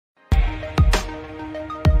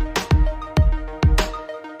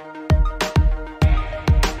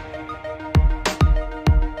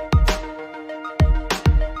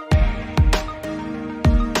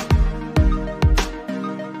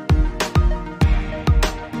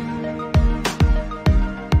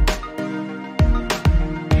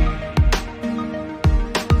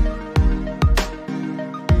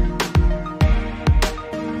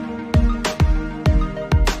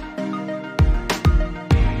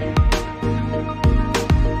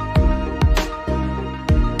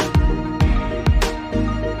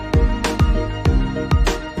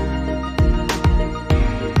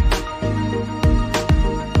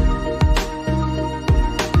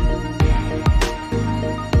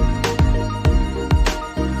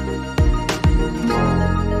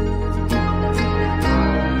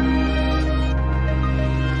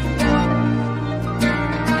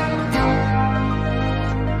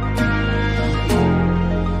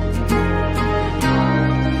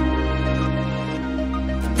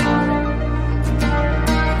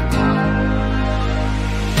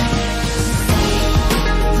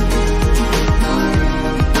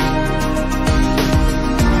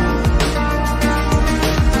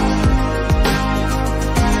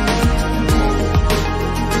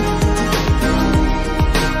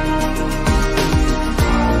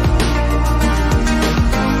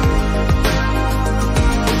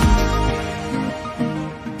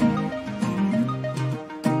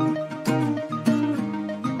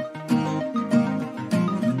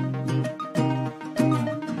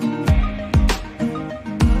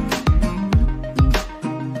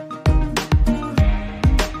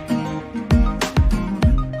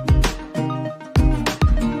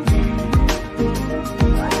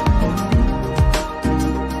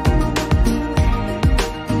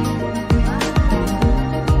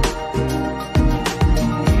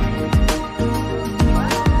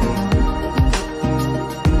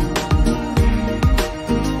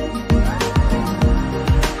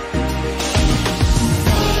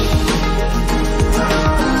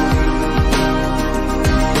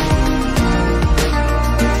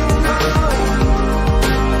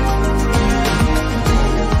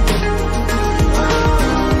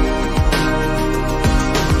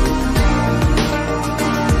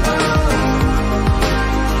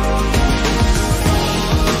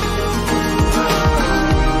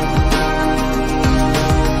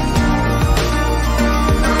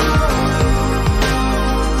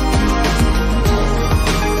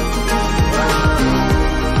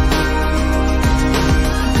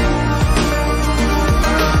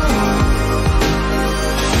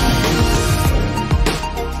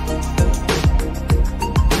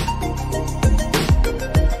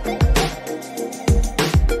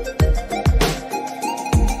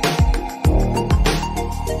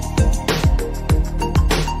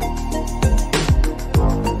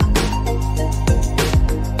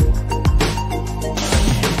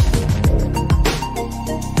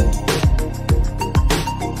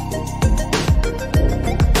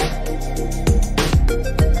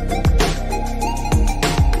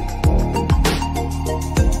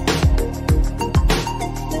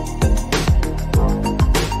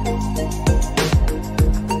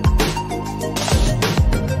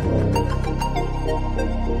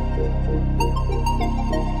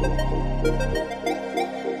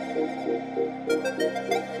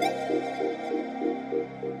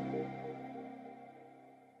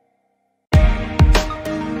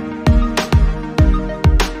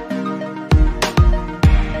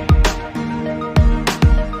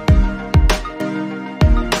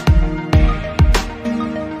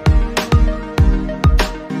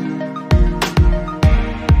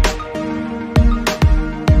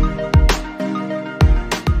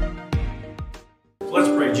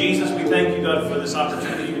Jesus, we thank you, God, for this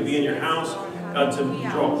opportunity to be in your house, God, to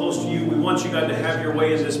draw close to you. We want you, God, to have your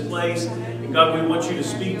way in this place. And God, we want you to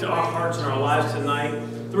speak to our hearts and our lives tonight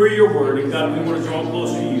through your word. And God, we want to draw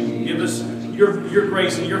close to you. Give us your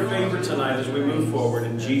grace and your favor tonight as we move forward.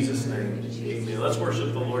 In Jesus' name, amen. Let's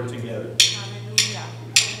worship the Lord together.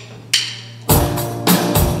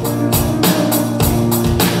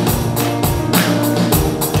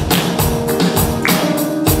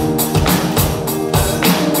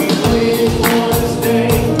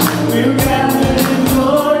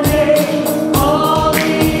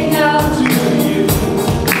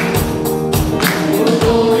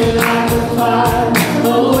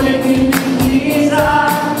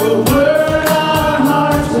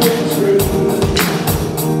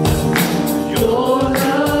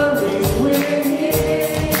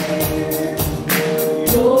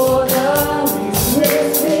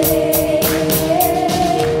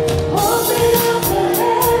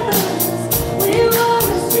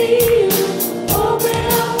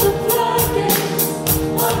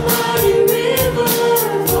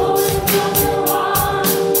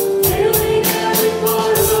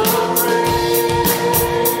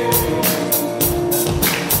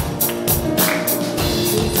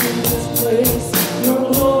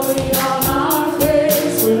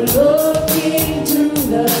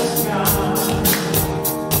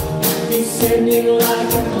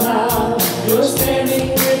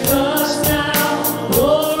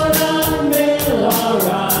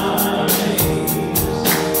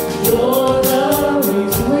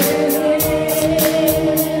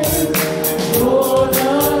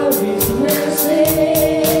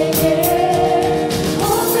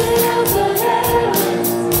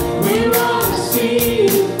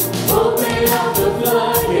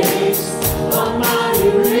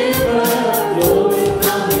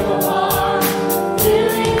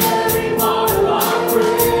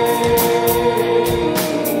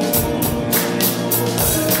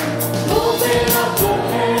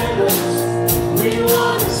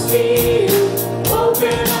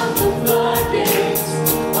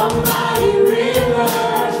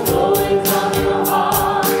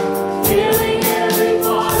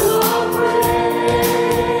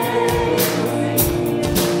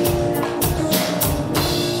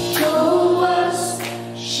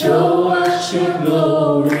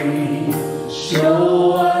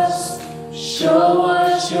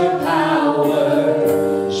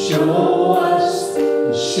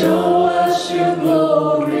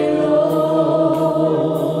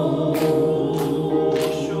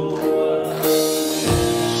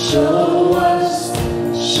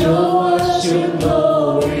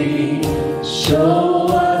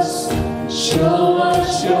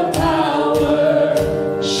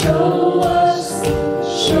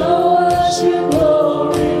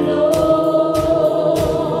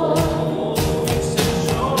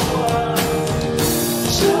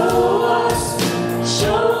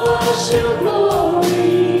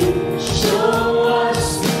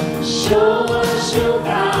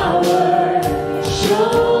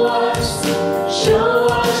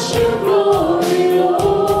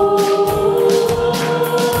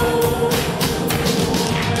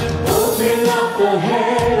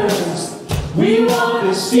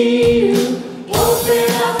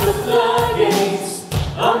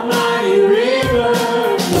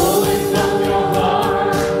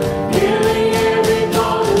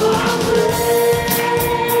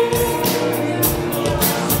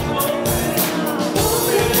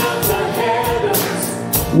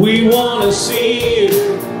 We want to see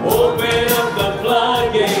you open up the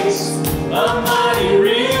floodgates, a mighty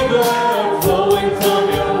river flowing from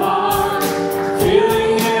your heart,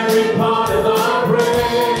 filling every part of our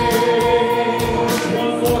praise.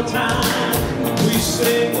 One more time, we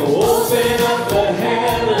sing, open up the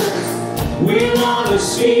heavens. We want to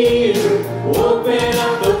see you open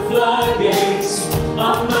up the floodgates,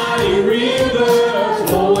 a mighty river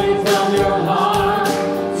flowing from your heart,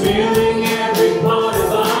 filling every part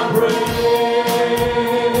of our praise.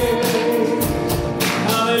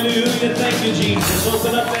 Hallelujah. Thank you, Jesus.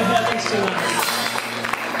 Open up the heavens tonight.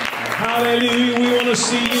 Hallelujah. We want to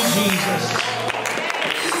see you, Jesus.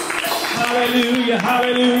 Hallelujah.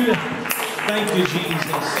 Hallelujah. Thank you,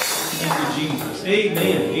 Jesus. Thank you, Jesus.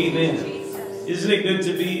 Amen. Amen. Isn't it good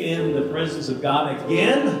to be in the presence of God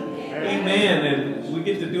again? Amen. And we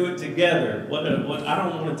get to do it together. What I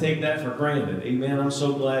don't want to take that for granted. Amen. I'm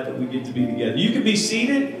so glad that we get to be together. You can be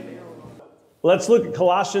seated. Let's look at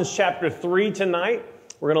Colossians chapter 3 tonight.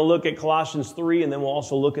 We're going to look at Colossians 3, and then we'll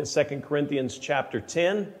also look at 2 Corinthians chapter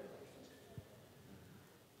 10.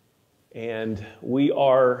 And we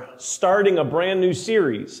are starting a brand new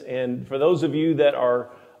series. And for those of you that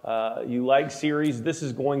are you like series, this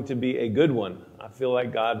is going to be a good one. I feel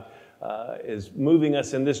like God is moving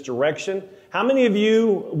us in this direction. How many of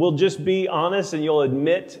you will just be honest and you'll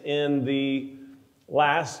admit in the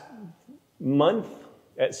last month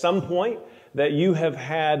at some point that you have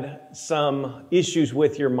had some issues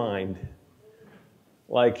with your mind?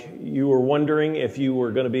 Like you were wondering if you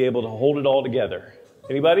were going to be able to hold it all together.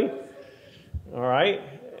 Anybody? All right.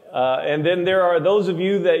 And then there are those of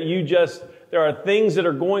you that there are things that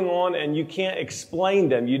are going on and you can't explain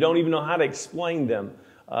them. You don't even know how to explain them.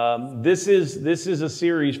 This is a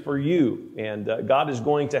series for you, and God is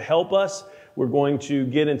going to help us. We're going to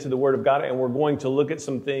get into the Word of God, and we're going to look at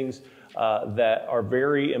some things that are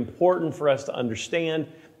very important for us to understand.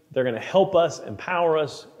 They're going to help us, empower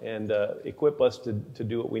us, and equip us to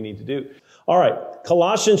do what we need to do. All right,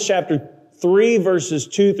 Colossians chapter 3, verses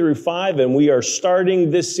 2 through 5, and we are starting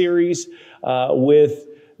this series with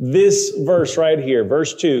this verse right here,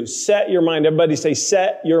 verse 2. Set your mind. Everybody say,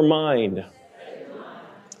 set your mind.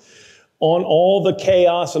 On all the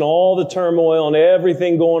chaos and all the turmoil and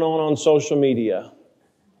everything going on social media.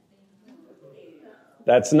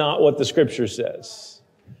 That's not what the scripture says.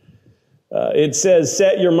 It says,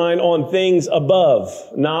 set your mind on things above,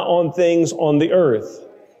 not on things on the earth.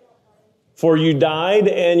 For you died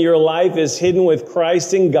and your life is hidden with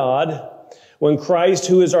Christ in God. When Christ,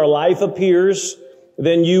 who is our life, appears,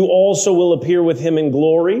 then you also will appear with him in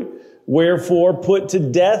glory. Wherefore, put to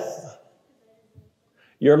death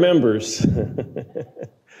your members. We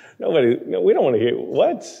don't want to hear,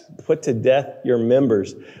 what? Put to death your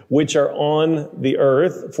members, which are on the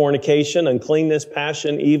earth, fornication, uncleanness,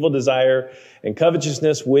 passion, evil desire, and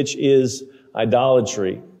covetousness, which is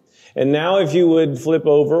idolatry. And now if you would flip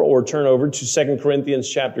over or turn over to 2 Corinthians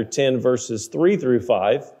chapter 10, verses 3 through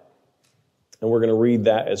 5, and we're going to read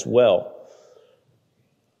that as well.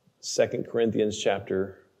 2 Corinthians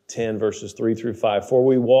chapter 10 verses 3 through 5. For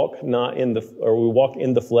we walk in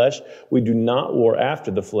the flesh. We do not war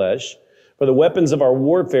after the flesh. For the weapons of our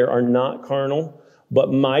warfare are not carnal,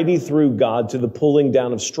 but mighty through God to the pulling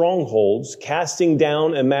down of strongholds, casting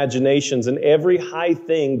down imaginations and every high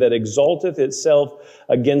thing that exalteth itself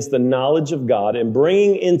against the knowledge of God, and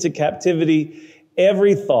bringing into captivity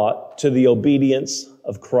every thought to the obedience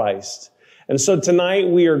of Christ. And so tonight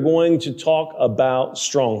we are going to talk about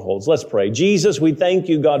strongholds. Let's pray. Jesus, we thank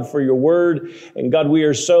you, God, for your word. And God, we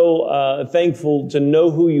are so thankful to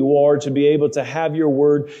know who you are, to be able to have your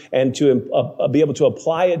word and to be able to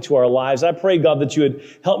apply it to our lives. I pray, God, that you would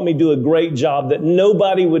help me do a great job, that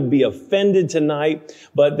nobody would be offended tonight,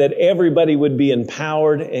 but that everybody would be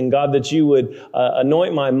empowered. And God, that you would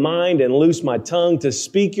anoint my mind and loose my tongue to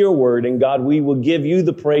speak your word. And God, we will give you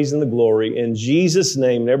the praise and the glory in Jesus'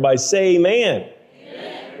 name. And everybody say amen. Amen.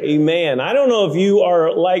 Amen. I don't know if you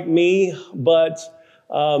are like me, but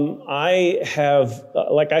I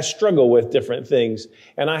struggle with different things,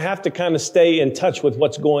 and I have to kind of stay in touch with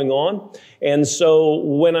what's going on. And so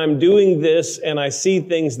when I'm doing this and I see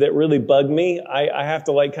things that really bug me, I have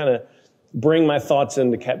to kind of bring my thoughts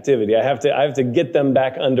into captivity. I have to get them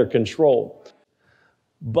back under control.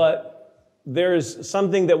 But there's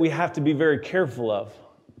something that we have to be very careful of.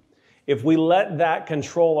 If we let that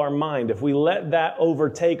control our mind, if we let that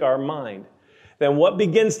overtake our mind, then what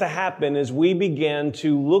begins to happen is we begin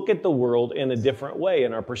to look at the world in a different way,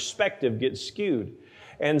 and our perspective gets skewed.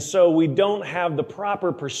 And so we don't have the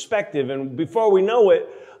proper perspective, and before we know it,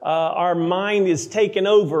 our mind is taken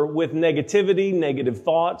over with negativity, negative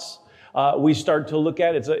thoughts. We start to look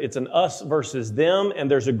at it's an us versus them, and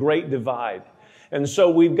there's a great divide. And so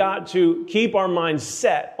we've got to keep our minds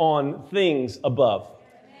set on things above.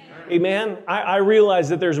 Amen. I realize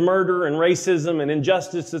that there's murder and racism and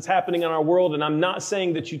injustice that's happening in our world, and I'm not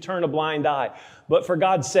saying that you turn a blind eye, but for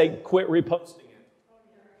God's sake, quit reposting it.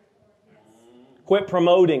 Quit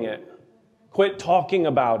promoting it. Quit talking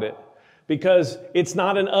about it, because it's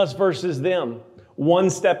not an us versus them. One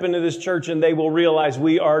step into this church and they will realize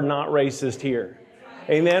we are not racist here.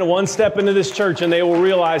 Amen. One step into this church and they will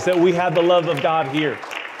realize that we have the love of God here.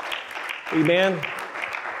 Amen.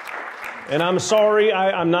 And I'm sorry,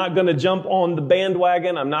 I'm not going to jump on the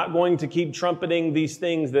bandwagon. I'm not going to keep trumpeting these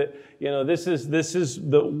things that, this is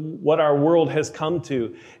what our world has come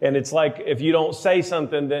to. And it's like, if you don't say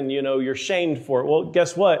something, then, you're shamed for it. Well,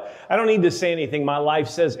 guess what? I don't need to say anything. My life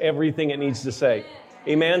says everything it needs to say.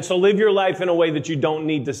 Amen. So live your life in a way that you don't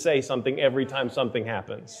need to say something every time something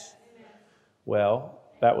happens. Well,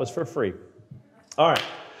 that was for free. All right.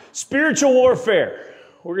 Spiritual warfare.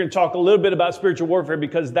 We're going to talk a little bit about spiritual warfare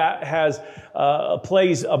because that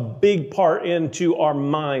plays a big part into our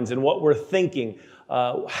minds and what we're thinking,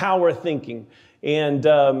 how we're thinking. And,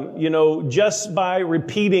 just by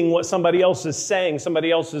repeating what somebody else is saying,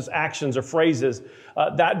 somebody else's actions or phrases,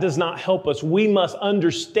 that does not help us. We must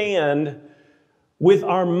understand with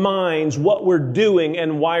our minds what we're doing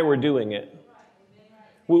and why we're doing it.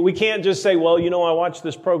 We can't just say, well, I watched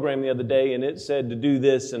this program the other day and it said to do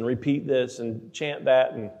this and repeat this and chant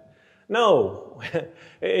that. And no,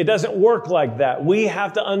 it doesn't work like that. We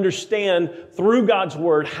have to understand through God's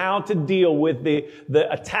Word how to deal with the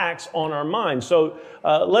attacks on our minds. So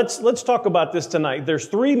let's talk about this tonight. There's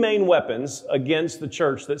three main weapons against the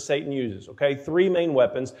church that Satan uses, okay? Three main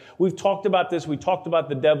weapons. We've talked about this. We talked about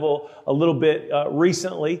the devil a little bit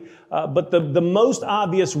recently. But the most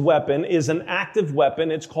obvious weapon is an active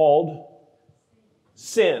weapon. It's called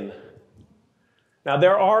sin. Now,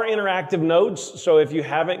 there are interactive notes, so if you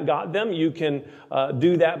haven't got them, you can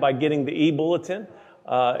do that by getting the e-bulletin.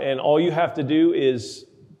 And all you have to do is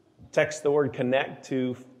text the word CONNECT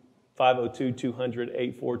to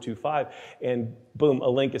 502-200-8425, and boom, a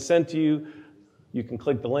link is sent to you. You can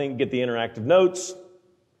click the link, get the interactive notes.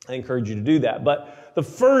 I encourage you to do that. But the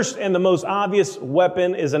first and the most obvious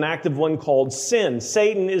weapon is an active one called sin.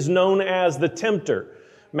 Satan is known as the tempter.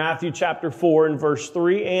 Matthew chapter 4 and verse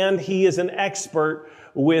 3, and he is an expert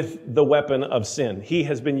with the weapon of sin. He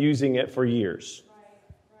has been using it for years.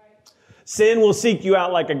 Sin will seek you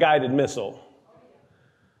out like a guided missile.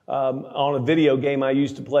 On a video game I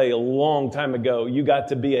used to play a long time ago, you got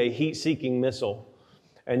to be a heat-seeking missile,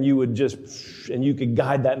 and you could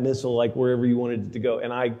guide that missile like wherever you wanted it to go.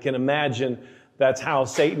 And I can imagine that's how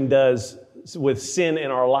Satan does with sin in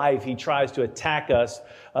our life. He tries to attack us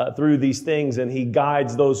through these things, and he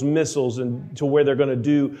guides those missiles to where they're going to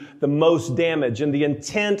do the most damage. And the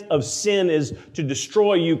intent of sin is to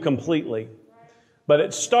destroy you completely. But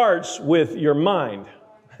it starts with your mind.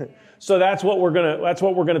 So that's what we're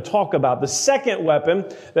going to talk about. The second weapon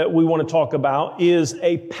that we want to talk about is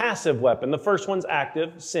a passive weapon. The first one's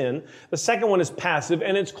active, sin. The second one is passive,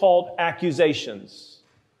 and it's called accusations.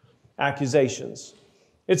 Accusations.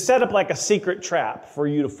 It's set up like a secret trap for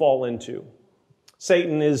you to fall into.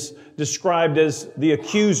 Satan is described as the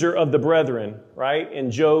accuser of the brethren, right?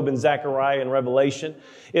 In Job and Zechariah and Revelation.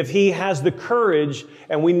 If he has the courage,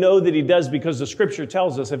 and we know that he does because the Scripture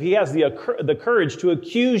tells us, if he has the courage to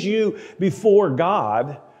accuse you before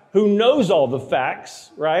God, who knows all the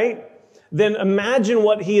facts, right? Then imagine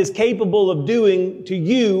what he is capable of doing to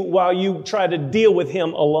you while you try to deal with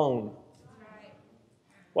him alone.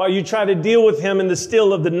 While you try to deal with him in the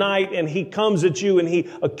still of the night, and he comes at you and he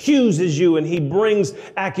accuses you and he brings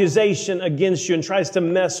accusation against you and tries to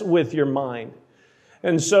mess with your mind.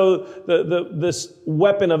 And so this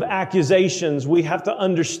weapon of accusations, we have to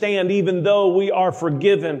understand, even though we are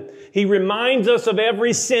forgiven, he reminds us of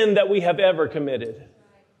every sin that we have ever committed.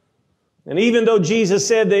 And even though Jesus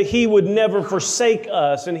said that he would never forsake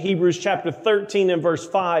us in Hebrews chapter 13 and verse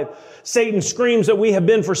 5, Satan screams that we have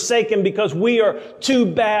been forsaken because we are too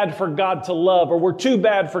bad for God to love, or we're too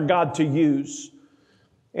bad for God to use.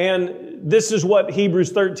 And this is what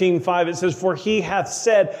Hebrews 13:5, it says, "For he hath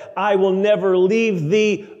said, I will never leave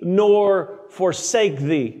thee nor forsake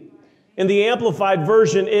thee." In the Amplified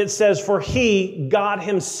Version, it says, "For he, God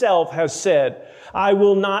himself, has said, I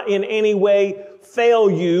will not in any way fail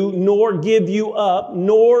you, nor give you up,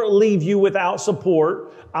 nor leave you without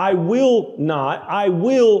support. I will not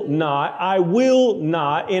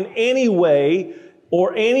in any way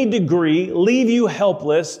or any degree leave you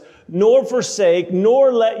helpless, nor forsake,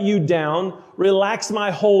 nor let you down, relax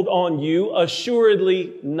my hold on you,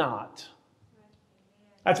 assuredly not."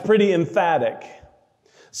 That's pretty emphatic.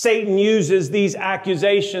 Satan uses these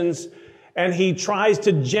accusations, and he tries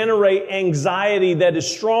to generate anxiety that is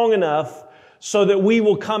strong enough so that we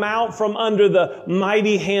will come out from under the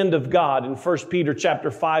mighty hand of God in 1 Peter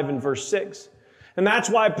chapter 5 and verse 6. And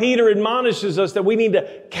that's why Peter admonishes us that we need to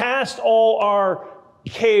cast all our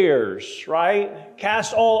cares, right?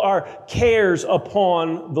 Cast all our cares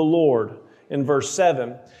upon the Lord in verse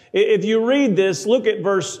 7. If you read this, look at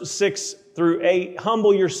verse 6 through 8.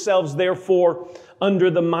 "Humble yourselves, therefore,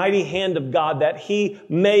 under the mighty hand of God, that he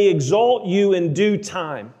may exalt you in due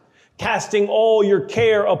time, casting all your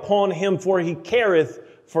care upon him, for he careth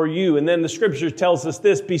for you." And then the Scripture tells us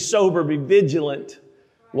this: "Be sober, be vigilant."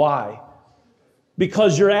 Why?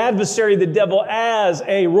 "Because your adversary, the devil, as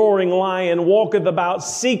a roaring lion, walketh about,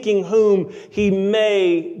 seeking whom he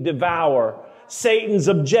may devour." Satan's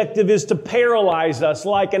objective is to paralyze us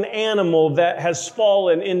like an animal that has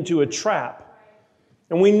fallen into a trap.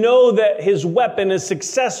 And we know that his weapon is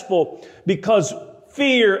successful because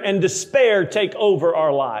fear and despair take over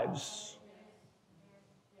our lives.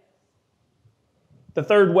 The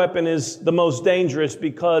third weapon is the most dangerous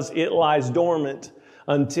because it lies dormant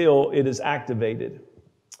until it is activated.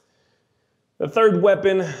 The third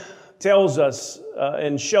weapon tells us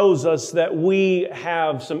and shows us that we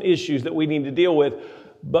have some issues that we need to deal with,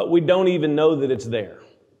 but we don't even know that it's there.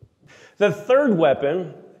 The third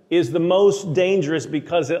weapon is the most dangerous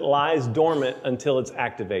because it lies dormant until it's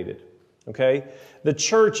activated. Okay? The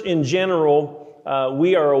church in general,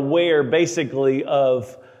 we are aware basically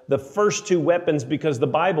of the first two weapons because the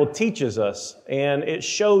Bible teaches us and it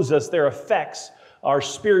shows us their effects are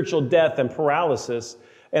spiritual death and paralysis,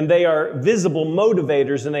 and they are visible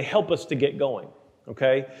motivators and they help us to get going.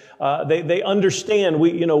 Okay, they understand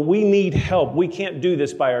we need help. We can't do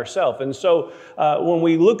this by ourselves. And so when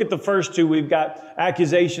we look at the first two, we've got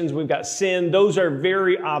accusations, we've got sin. Those are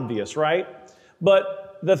very obvious, right?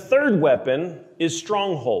 But the third weapon is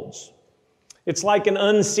strongholds. It's like an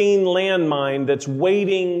unseen landmine that's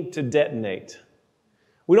waiting to detonate.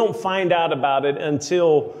 We don't find out about it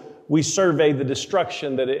until we survey the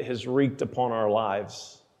destruction that it has wreaked upon our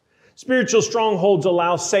lives. Spiritual strongholds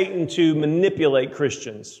allow Satan to manipulate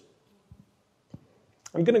Christians.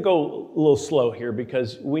 I'm going to go a little slow here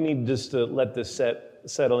because we need just to let this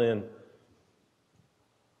settle in.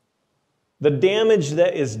 The damage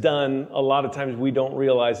that is done, a lot of times we don't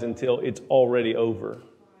realize until it's already over.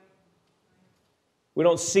 We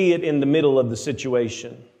don't see it in the middle of the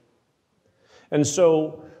situation. And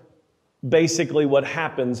so basically what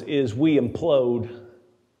happens is we implode,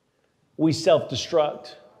 we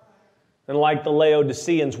self-destruct. And like the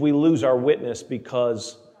Laodiceans, we lose our witness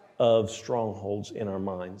because of strongholds in our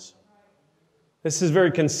minds. This is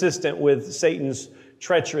very consistent with Satan's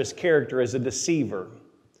treacherous character as a deceiver.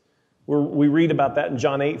 We read about that in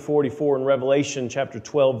John 8:44 and Revelation chapter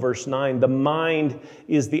 12, verse 9. The mind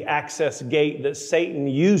is the access gate that Satan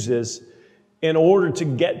uses in order to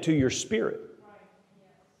get to your spirit.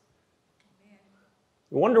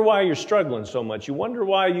 You wonder why you're struggling so much. You wonder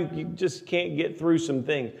why you just can't get through some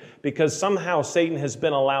things. Because somehow Satan has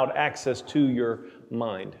been allowed access to your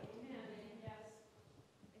mind.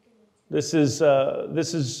 This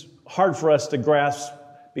is hard for us to grasp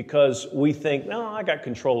because we think, no, I got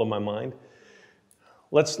control of my mind.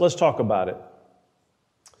 Let's talk about it.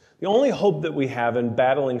 The only hope that we have in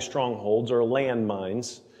battling strongholds or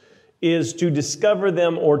landmines is to discover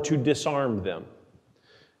them or to disarm them.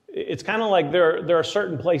 It's kind of like there are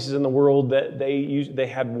certain places in the world that they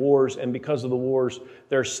had wars, and because of the wars,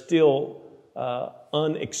 there's still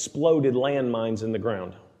unexploded landmines in the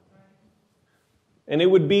ground. And it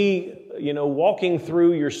would be, walking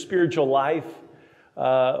through your spiritual life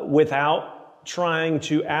without trying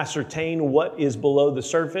to ascertain what is below the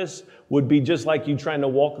surface would be just like you trying to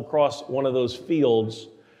walk across one of those fields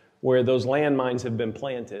where those landmines have been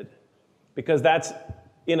planted. Because that's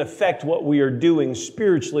in effect what we are doing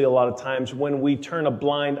spiritually a lot of times when we turn a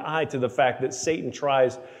blind eye to the fact that Satan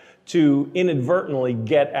tries to inadvertently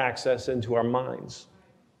get access into our minds.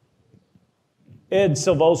 Ed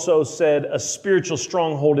Silvoso said, a spiritual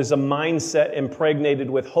stronghold is a mindset impregnated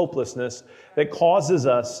with hopelessness that causes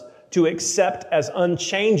us to accept as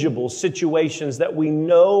unchangeable situations that we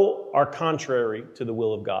know are contrary to the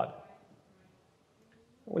will of God.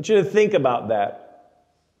 I want you to think about that.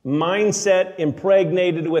 Mindset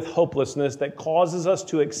impregnated with hopelessness that causes us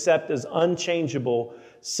to accept as unchangeable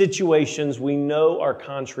situations we know are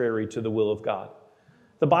contrary to the will of God.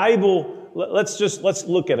 The Bible, let's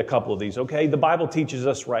look at a couple of these, okay? The Bible teaches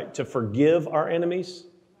us, right, to forgive our enemies.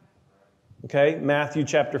 Okay, Matthew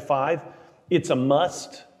chapter 5, it's a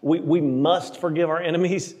must. We must forgive our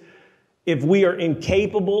enemies. If we are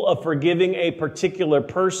incapable of forgiving a particular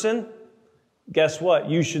person, guess what?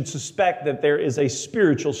 You should suspect that there is a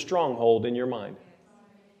spiritual stronghold in your mind.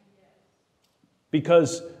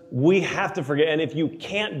 Because we have to forget, and if you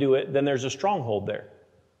can't do it, then there's a stronghold there.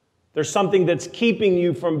 There's something that's keeping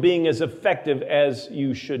you from being as effective as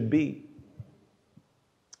you should be.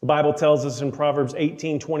 The Bible tells us in Proverbs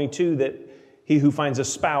 18:22 that he who finds a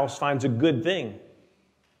spouse finds a good thing.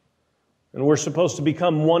 And we're supposed to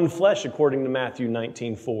become one flesh according to Matthew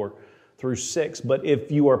 19:4-6. But if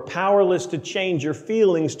you are powerless to change your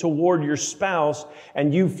feelings toward your spouse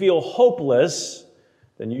and you feel hopeless,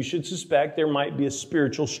 then you should suspect there might be a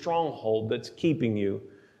spiritual stronghold that's keeping you.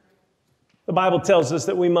 The Bible tells us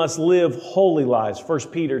that we must live holy lives.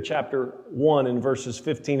 1 Peter chapter 1 and verses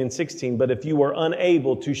 15 and 16. But if you are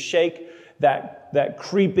unable to shake that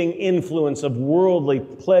creeping influence of worldly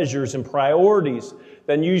pleasures and priorities,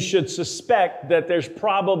 then you should suspect that there's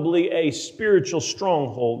probably a spiritual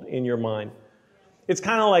stronghold in your mind. It's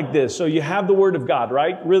kind of like this. So you have the Word of God,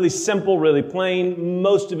 right? Really simple, really plain.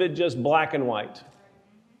 Most of it just black and white.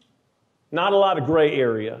 Not a lot of gray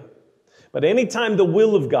area. But anytime the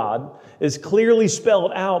will of God is clearly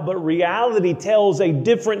spelled out, but reality tells a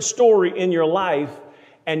different story in your life,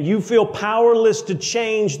 and you feel powerless to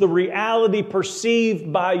change the reality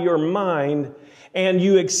perceived by your mind, and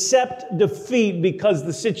you accept defeat because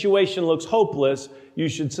the situation looks hopeless, you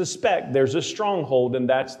should suspect there's a stronghold, and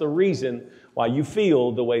that's the reason why you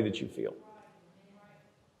feel the way that you feel.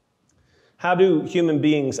 How do human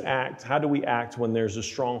beings act? How do we act when there's a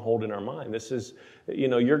stronghold in our mind? This is,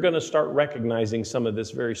 you're going to start recognizing some of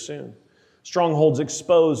this very soon. Strongholds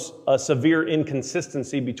expose a severe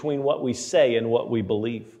inconsistency between what we say and what we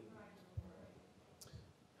believe.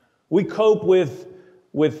 We cope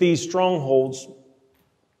with these strongholds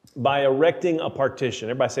by erecting a partition.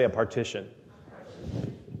 Everybody say a partition.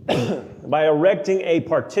 By erecting a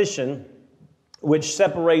partition which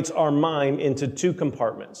separates our mind into two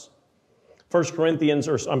compartments. 2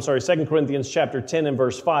 Corinthians chapter 10 and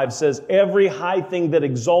verse 5 says, every high thing that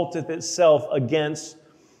exalteth itself against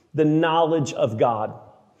the knowledge of God.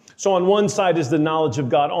 So on one side is the knowledge of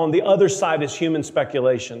God. On the other side is human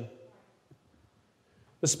speculation.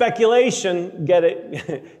 The speculation, get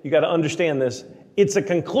it? You got to understand this. It's a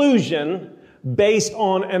conclusion based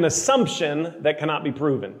on an assumption that cannot be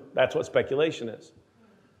proven. That's what speculation is.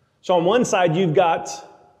 So on one side, you've got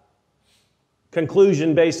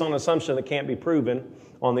conclusion based on assumption that can't be proven.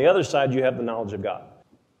 On the other side, you have the knowledge of God.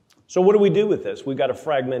 So what do we do with this? We've got a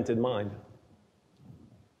fragmented mind.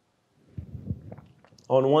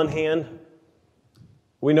 On one hand,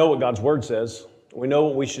 we know what God's Word says. We know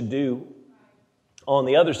what we should do. On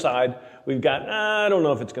the other side, we've got, I don't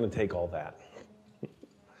know if it's going to take all that.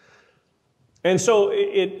 And so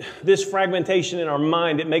this fragmentation in our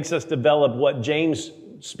mind, it makes us develop what James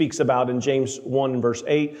speaks about in James 1 verse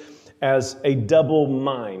 8 as a double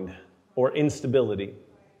mind or instability.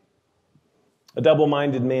 A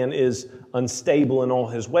double-minded man is unstable in all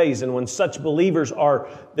his ways. And when such believers are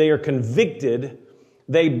convicted,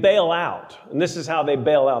 they bail out. And this is how they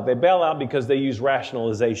bail out. They bail out because they use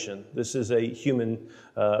rationalization. This is a human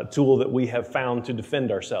tool that we have found to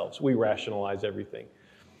defend ourselves. We rationalize everything.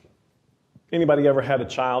 Anybody ever had a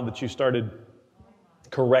child that you started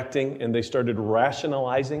correcting and they started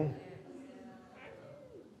rationalizing?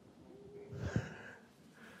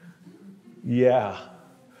 Yeah.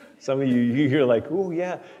 Some of you hear like, oh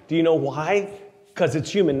yeah. Do you know why? Because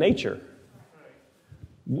it's human nature.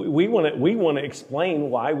 We want to explain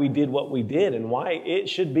why we did what we did and why it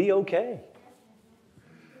should be okay.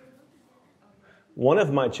 One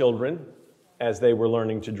of my children, as they were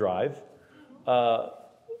learning to drive,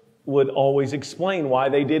 would always explain why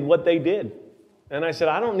they did what they did. And I said,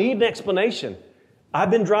 I don't need an explanation.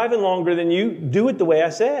 I've been driving longer than you. Do it the way I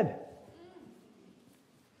said.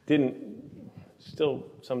 Still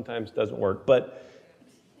sometimes doesn't work. But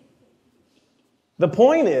the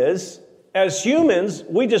point is, as humans,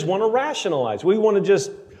 we just want to rationalize. We want to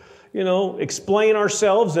just, explain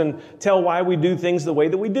ourselves and tell why we do things the way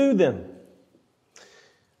that we do them.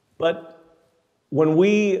 But when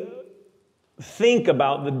we think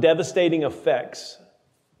about the devastating effects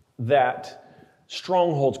that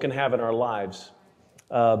strongholds can have in our lives,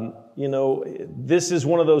 this is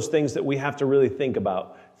one of those things that we have to really think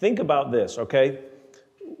about. Think about this, okay?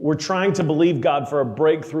 We're trying to believe God for a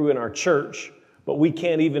breakthrough in our church, but we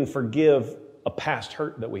can't even forgive a past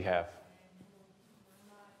hurt that we have.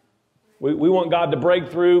 We want God to break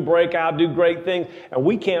through, break out, do great things, and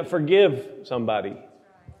we can't forgive somebody.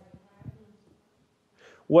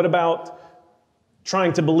 What about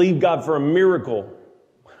trying to believe God for a miracle?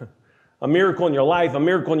 A miracle in your life, a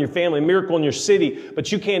miracle in your family, a miracle in your city,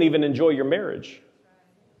 but you can't even enjoy your marriage.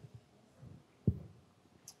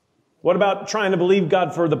 What about trying to believe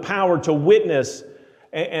God for the power to witness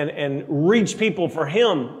and reach people for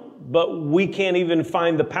Him, but we can't even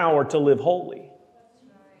find the power to live holy?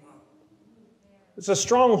 It's a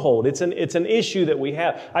stronghold. It's an issue that we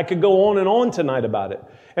have. I could go on and on tonight about it.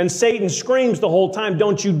 And Satan screams the whole time,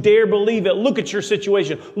 don't you dare believe it. Look at your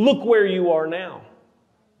situation. Look where you are now.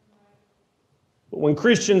 But when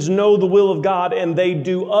Christians know the will of God and they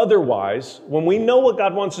do otherwise, when we know what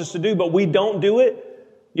God wants us to do, but we don't do it,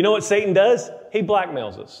 you know what Satan does? He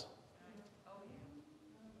blackmails us.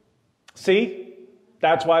 See?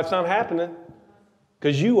 That's why it's not happening.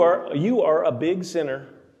 Because you are a big sinner.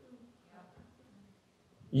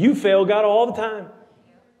 You fail God all the time.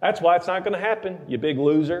 That's why it's not going to happen, you big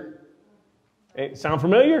loser. Sound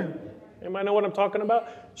familiar? Anybody know what I'm talking about?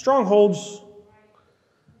 Strongholds.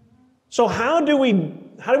 So how do we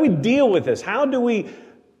deal with this? How do we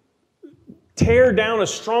tear down a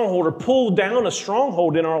stronghold or pull down a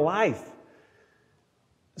stronghold in our life?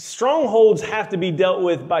 strongholds have to be dealt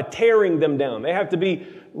with by tearing them down. They have to be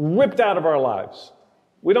ripped out of our lives.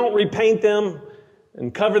 We don't repaint them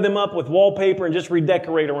and cover them up with wallpaper and just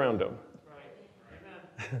redecorate around them.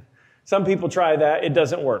 Some people try that. It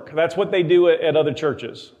doesn't work. That's what they do at other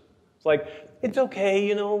churches. It's like, it's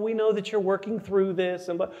okay, we know that you're working through this.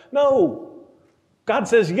 No. God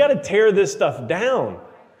says you got to tear this stuff down.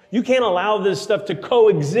 You can't allow this stuff to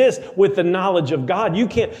coexist with the knowledge of God. You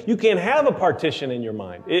can't have a partition in your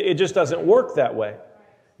mind. It just doesn't work that way.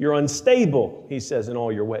 You're unstable, he says, in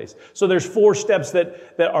all your ways. So there's 4 steps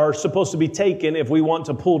that are supposed to be taken if we want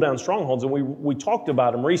to pull down strongholds. And we talked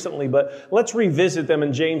about them recently, but let's revisit them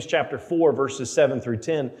in James chapter 4, verses 7 through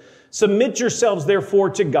 10. Submit yourselves, therefore,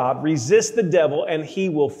 to God. Resist the devil, and he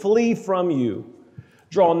will flee from you.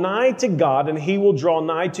 Draw nigh to God, and he will draw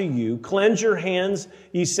nigh to you. Cleanse your hands,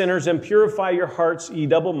 ye sinners, and purify your hearts, ye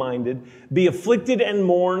double-minded. Be afflicted and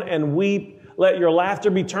mourn and weep. Let your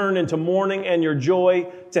laughter be turned into mourning and your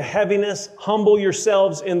joy to heaviness. Humble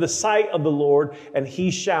yourselves in the sight of the Lord, and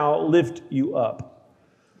he shall lift you up.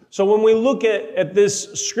 So when we look at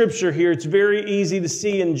this scripture here, it's very easy to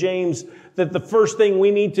see in James that the first thing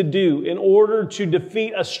we need to do in order to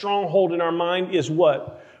defeat a stronghold in our mind is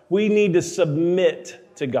what? We need to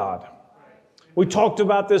submit to God. We talked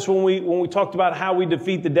about this when we talked about how we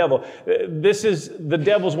defeat the devil. This is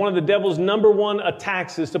one of the devil's number one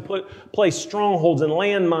attacks is to place strongholds and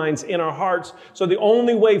landmines in our hearts. So the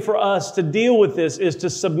only way for us to deal with this is to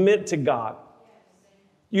submit to God.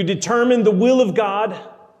 You determine the will of God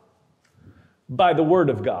by the word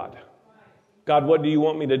of God. God, what do you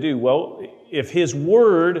want me to do? Well, if his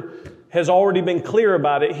word has already been clear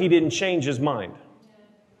about it, he didn't change his mind.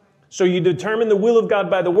 So you determine the will of God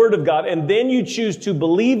by the word of God, and then you choose to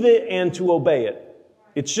believe it and to obey it.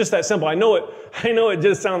 It's just that simple. I know it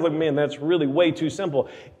just sounds like, man, that's really way too simple.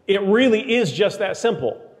 It really is just that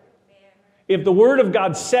simple. If the word of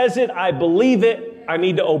God says it, I believe it, I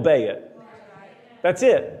need to obey it. That's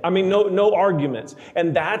it. I mean, no arguments.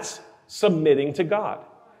 And that's submitting to God.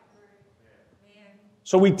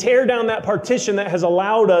 So we tear down that partition that has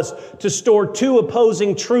allowed us to store 2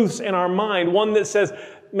 opposing truths in our mind. One that says,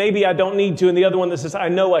 maybe I don't need to, and the other one that says, I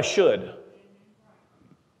know I should.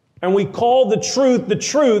 And we call the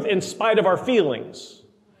truth in spite of our feelings.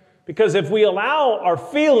 Because if we allow our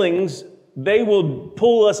feelings, they will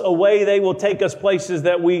pull us away. They will take us places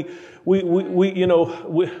that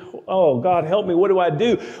oh, God, help me. What do I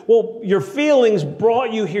do? Well, your feelings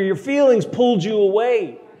brought you here. Your feelings pulled you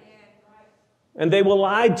away. And they will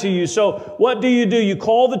lie to you. So what do? You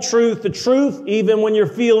call the truth even when your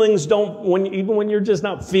feelings even when you're just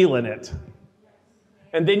not feeling it.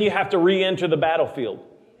 And then you have to re-enter the battlefield.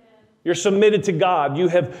 You're submitted to God.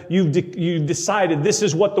 You've decided this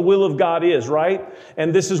is what the will of God is, right?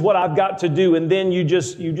 And this is what I've got to do. And then you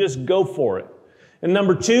just go for it. And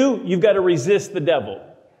number 2, you've got to resist the devil.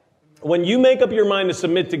 When you make up your mind to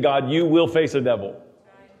submit to God, you will face a devil.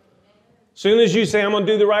 Soon as you say, I'm going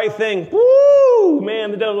to do the right thing, woo,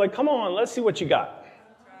 man, the devil's like, come on, let's see what you got.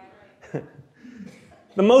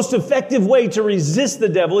 The most effective way to resist the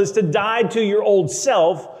devil is to die to your old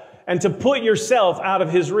self and to put yourself out of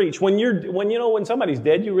his reach. When somebody's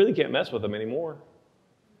dead, you really can't mess with them anymore.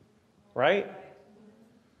 Right?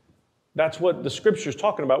 That's what the scripture's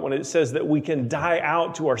talking about when it says that we can die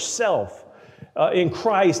out to ourself. In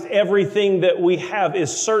Christ, everything that we have is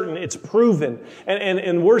certain. It's proven. And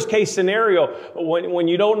in worst case scenario, when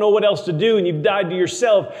you don't know what else to do and you've died to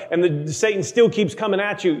yourself and Satan still keeps coming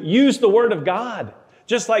at you, use the word of God.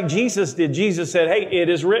 Just like Jesus did. Jesus said, hey, it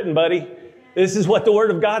is written, buddy. This is what the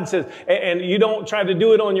word of God says. And you don't try to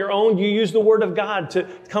do it on your own. You use the word of God to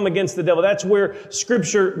come against the devil. That's where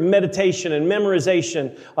scripture meditation and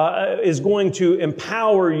memorization is going to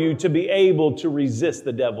empower you to be able to resist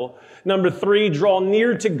the devil. Number 3, draw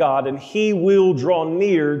near to God and he will draw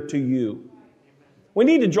near to you. We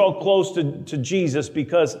need to draw close to Jesus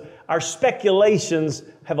because our speculations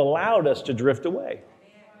have allowed us to drift away.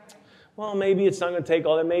 Well, maybe it's not going to take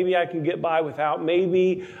all that. Maybe I can get by without.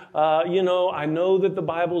 Maybe, I know that the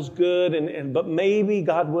Bible's good, but maybe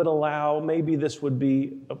God would allow, maybe this would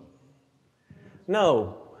be.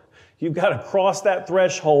 No. You've got to cross that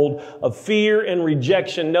threshold of fear and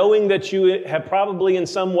rejection, knowing that you have probably in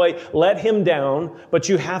some way let him down, but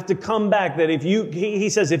you have to come back that he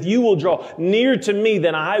says, if you will draw near to me,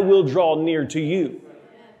 then I will draw near to you.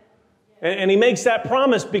 And he makes that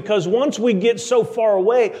promise because once we get so far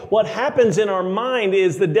away, what happens in our mind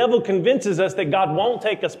is the devil convinces us that God won't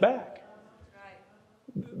take us back.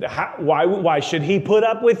 Why should he put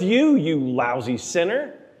up with you, you lousy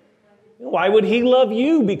sinner? Why would he love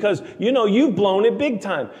you? Because, you've blown it big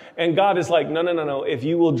time. And God is like, no. If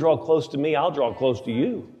you will draw close to me, I'll draw close to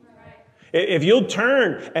you. If you'll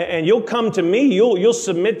turn and you'll come to me, you'll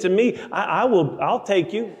submit to me, I'll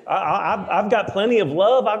take you. I've got plenty of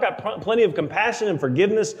love. I've got plenty of compassion and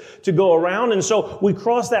forgiveness to go around. And so we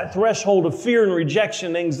cross that threshold of fear and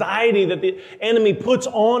rejection, anxiety that the enemy puts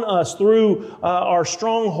on us through our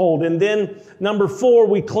stronghold. And then number 4,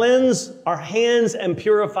 we cleanse our hands and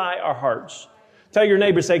purify our hearts. Tell your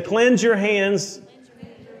neighbor, say, cleanse your hands.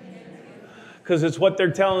 Because it's what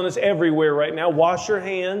they're telling us everywhere right now. Wash your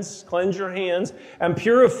hands, cleanse your hands, and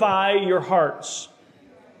purify your hearts.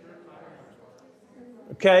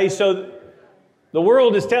 Okay, so the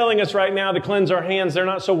world is telling us right now to cleanse our hands. They're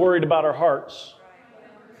not so worried about our hearts.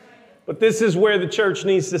 But this is where the church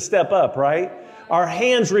needs to step up, right? Our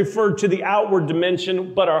hands refer to the outward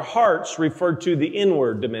dimension, but our hearts refer to the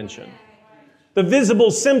inward dimension. The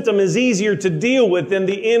visible symptom is easier to deal with than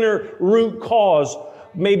the inner root cause.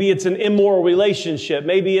 Maybe it's an immoral relationship.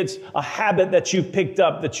 Maybe it's a habit that you've picked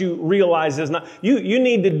up that you realize is not. You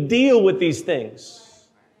need to deal with these things.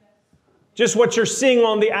 Just what you're seeing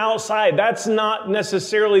on the outside, that's not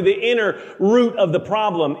necessarily the inner root of the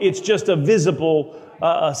problem. It's just a visible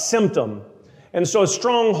symptom. And so a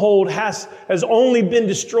stronghold has only been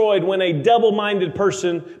destroyed when a double-minded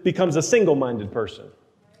person becomes a single-minded person.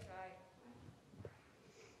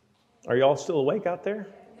 Are y'all still awake out there?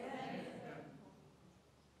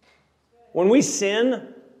 When we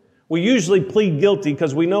sin, we usually plead guilty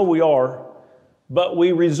because we know we are, but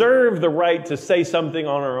we reserve the right to say something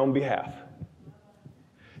on our own behalf.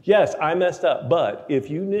 Yes, I messed up, but if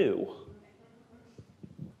you knew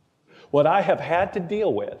what I have had to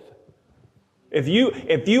deal with, if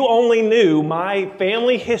you only knew my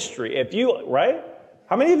family history, right?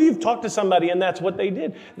 How many of you have talked to somebody and that's what they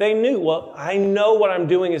did? They knew, well, I know what I'm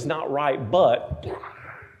doing is not right, but...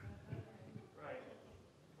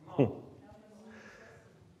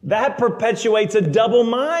 That perpetuates a double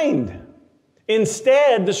mind.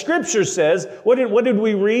 Instead, the scripture says, what did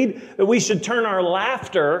we read? That we should turn our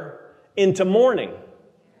laughter into mourning.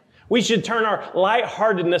 We should turn our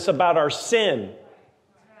lightheartedness about our sin,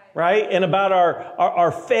 right? And about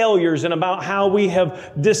our failures and about how we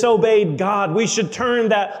have disobeyed God. We should turn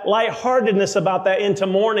that lightheartedness about that into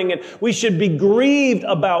mourning, and we should be grieved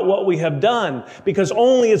about what we have done, because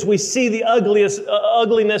only as we see the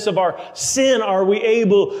ugliness of our sin are we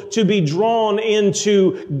able to be drawn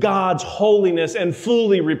into God's holiness and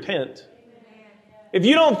fully repent. If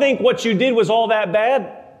you don't think what you did was all that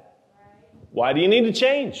bad, why do you need to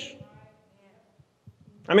change?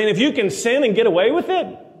 I mean, if you can sin and get away with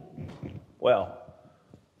it, well,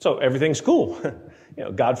 so everything's cool.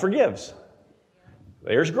 God forgives.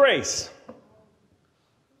 There's grace.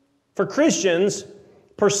 For Christians,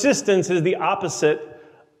 persistence is the opposite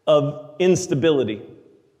of instability.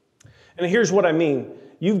 And here's what I mean.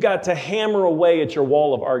 You've got to hammer away at your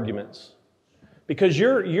wall of arguments. Because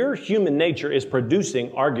your human nature is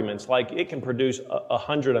producing arguments like it can produce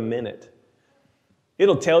 100 a minute.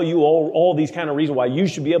 It'll tell you all these kind of reasons why you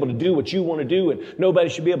should be able to do what you want to do, and nobody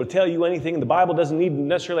should be able to tell you anything. The Bible doesn't need to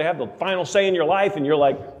necessarily have the final say in your life, and you're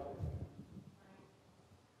like,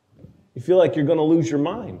 you feel like you're going to lose your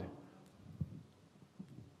mind.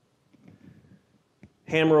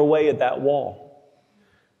 Hammer away at that wall.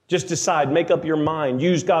 Just decide, make up your mind.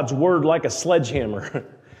 Use God's word like a sledgehammer.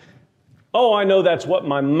 Oh, I know that's what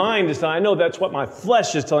my mind is telling me. I know that's what my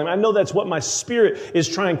flesh is telling me. I know that's what my spirit is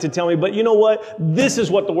trying to tell me. But you know what? This is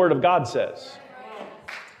what the Word of God says.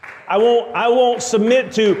 I won't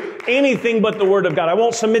submit to anything but the Word of God. I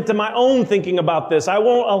won't submit to my own thinking about this. I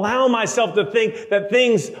won't allow myself to think that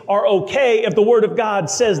things are okay if the Word of God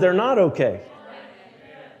says they're not okay.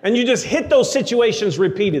 And you just hit those situations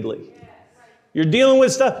repeatedly. You're dealing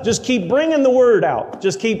with stuff, just keep bringing the Word out.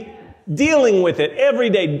 Just keep dealing with it every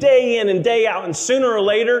day, day in and day out. And sooner or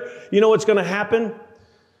later, you know what's going to happen?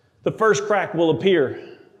 The first crack will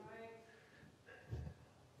appear.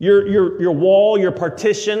 Your wall, your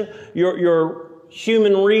partition, your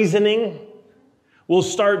human reasoning will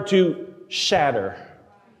start to shatter.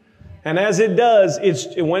 And as it does,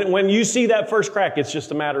 when you see that first crack, it's just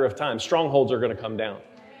a matter of time. Strongholds are going to come down.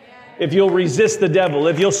 If you'll resist the devil,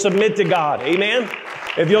 if you'll submit to God, amen?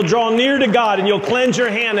 If you'll draw near to God and you'll cleanse your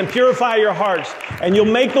hand and purify your hearts and you'll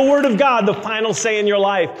make the Word of God the final say in your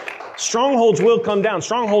life, strongholds will come down.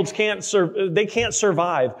 Strongholds can't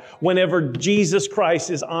survive whenever Jesus Christ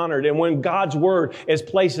is honored and when God's Word is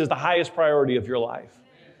placed as the highest priority of your life.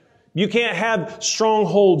 You can't have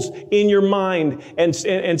strongholds in your mind.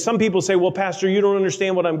 And some people say, well, Pastor, you don't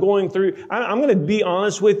understand what I'm going through. I'm going to be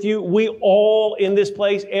honest with you. We all in this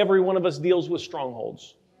place, every one of us deals with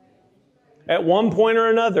strongholds. At one point or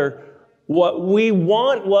another, what we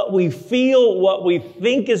want, what we feel, what we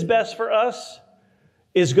think is best for us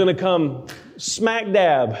is going to come smack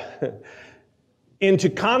dab into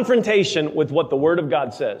confrontation with what the Word of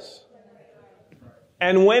God says.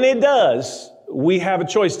 And when it does, we have a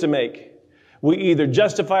choice to make. We either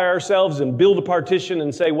justify ourselves and build a partition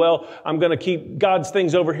and say, well, I'm going to keep God's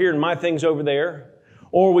things over here and my things over there.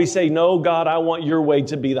 Or we say, no, God, I want your way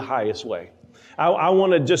to be the highest way. I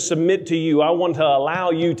want to just submit to you. I want to allow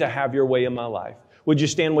you to have your way in my life. Would you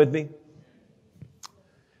stand with me?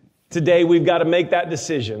 Today, we've got to make that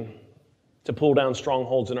decision to pull down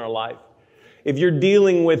strongholds in our life. If you're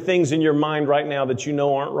dealing with things in your mind right now that you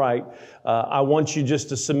know aren't right, I want you just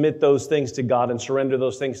to submit those things to God and surrender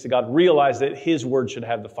those things to God. Realize that His Word should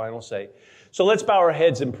have the final say. So let's bow our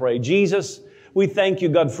heads and pray. Jesus, we thank you,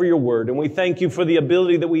 God, for your Word, and we thank you for the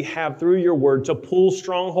ability that we have through your Word to pull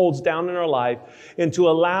strongholds down in our life and to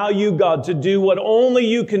allow you, God, to do what only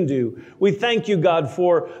you can do. We thank you, God,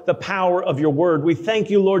 for the power of your Word. We thank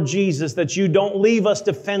you, Lord Jesus, that you don't leave us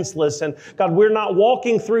defenseless. And God, we're not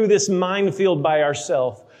walking through this minefield by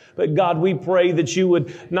ourselves. But God, we pray that you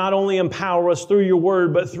would not only empower us through your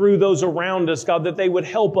Word, but through those around us, God, that they would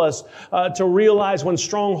help us to realize when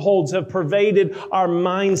strongholds have pervaded our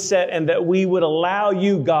mindset, and that we would allow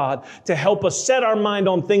you, God, to help us set our mind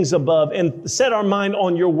on things above and set our mind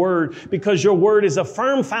on your Word, because your Word is a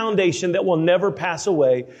firm foundation that will never pass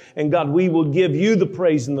away. And God, we will give you the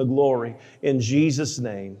praise and the glory in Jesus'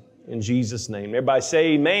 name. In Jesus' name. Everybody say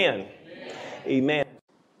amen. Amen.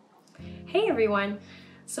 Hey everyone.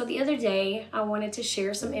 So the other day, I wanted to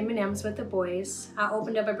share some M&Ms with the boys. I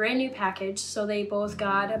opened up a brand new package, so they both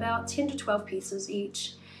got about 10 to 12 pieces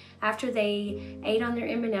each. After they ate on their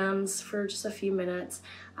M&Ms for just a few minutes,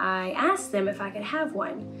 I asked them if I could have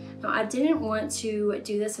one. Now, I didn't want to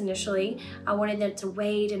do this initially. I wanted them to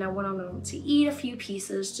wait, and I wanted them to eat a few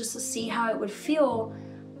pieces just to see how it would feel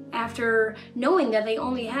after knowing that they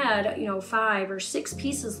only had, 5 or 6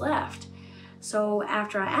 pieces left. So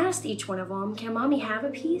after I asked each one of them, can mommy have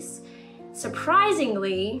a piece?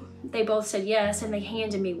 Surprisingly, they both said yes, and they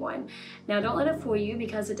handed me one. Now don't let it fool you,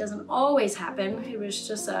 because it doesn't always happen. It was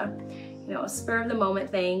just a spur of the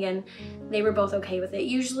moment thing, and they were both okay with it.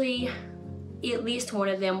 Usually, at least one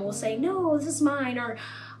of them will say, no, this is mine, or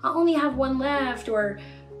I only have one left, or,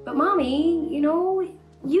 but mommy,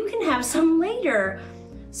 you can have some later.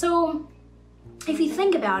 So if you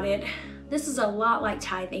think about it, this is a lot like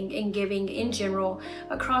tithing and giving in general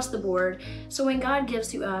across the board. So when God gives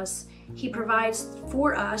to us, He provides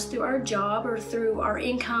for us through our job or through our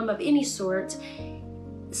income of any sort.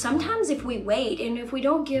 Sometimes if we wait and if we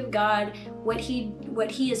don't give God what he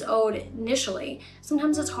is owed initially,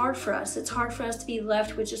 sometimes it's hard for us. It's hard for us to be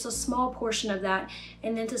left with just a small portion of that,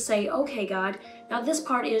 and then to say, okay, God, now this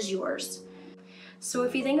part is yours. So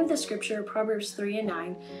if you think of the scripture, Proverbs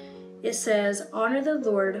 3:9, it says, honor the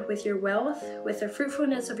Lord with your wealth, with the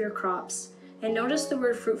fruitfulness of your crops. And notice the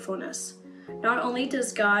word fruitfulness. Not only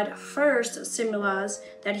does God first symbolize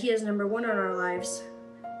that He is number one in our lives,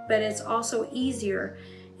 but it's also easier.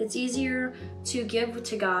 It's easier to give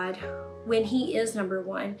to God when He is number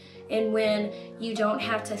one, and when you don't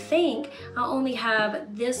have to think, I only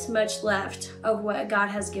have this much left of what God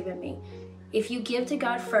has given me. If you give to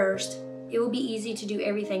God first, it will be easy to do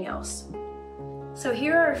everything else. So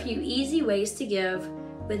here are a few easy ways to give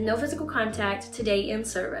with no physical contact today in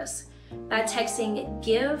service by texting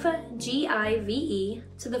GIVE, G-I-V-E,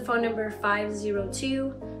 to the phone number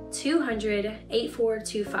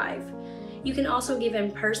 502-200-8425. You can also give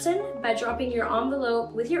in person by dropping your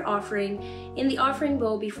envelope with your offering in the offering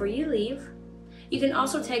bowl before you leave. You can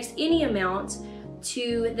also text any amount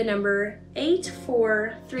to the number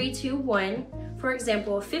 84321, for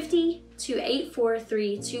example, 50 to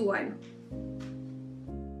 84321.